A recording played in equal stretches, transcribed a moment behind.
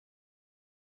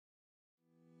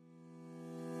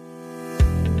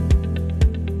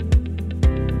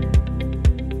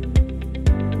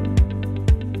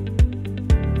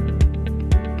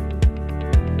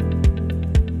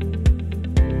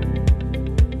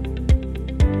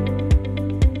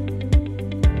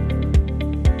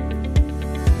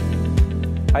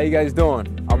How you guys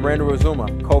doing? I'm Randall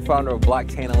Razuma, co-founder of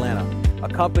Blockchain Atlanta, a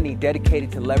company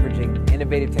dedicated to leveraging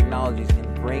innovative technologies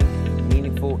and bring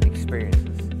meaningful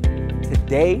experiences.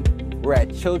 Today, we're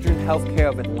at Children's Healthcare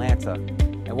of Atlanta,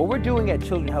 and what we're doing at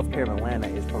Children's Healthcare of Atlanta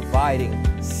is providing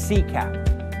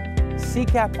CCAP.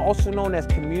 CCAP, also known as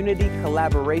Community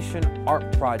Collaboration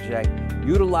Art Project,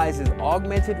 utilizes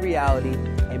augmented reality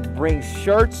and brings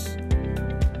shirts,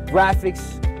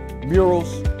 graphics,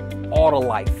 murals, all to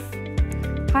life.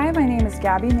 Hi, my name is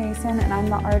Gabby Mason and I'm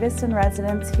the artist in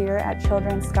residence here at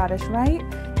Children's Scottish Rite,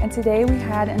 and today we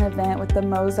had an event with the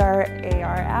Mozart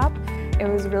AR app. It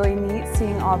was really neat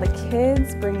seeing all the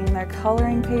kids bringing their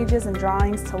coloring pages and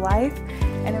drawings to life,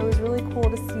 and it was really cool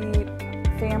to see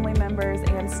family members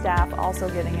and staff also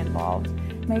getting involved.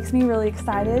 It makes me really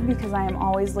excited because I am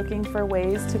always looking for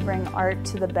ways to bring art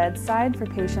to the bedside for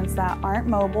patients that aren't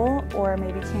mobile or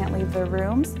maybe can't leave their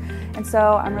rooms. And so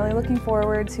I'm really looking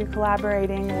forward to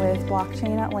collaborating with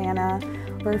Blockchain Atlanta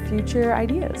for future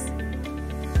ideas.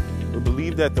 We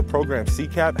believe that the program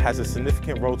CCAP has a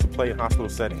significant role to play in hospital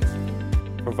settings,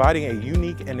 providing a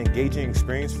unique and engaging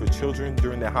experience for children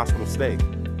during their hospital stay.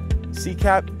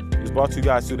 CCAP is brought to you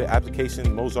guys through the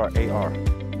application Mozart AR.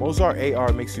 Mozart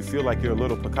AR makes you feel like you're a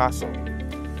little Picasso.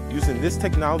 Using this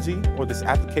technology or this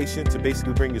application to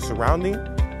basically bring your surrounding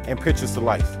and pictures to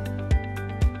life.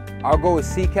 Our goal with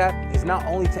CCAP is not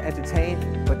only to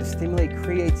entertain, but to stimulate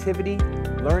creativity,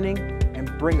 learning,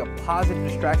 and bring a positive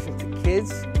distraction to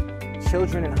kids,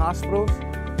 children in hospitals,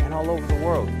 and all over the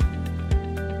world.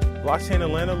 Blockchain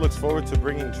Atlanta looks forward to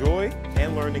bringing joy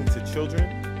and learning to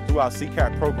children through our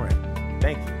CCAP program.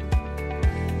 Thank you.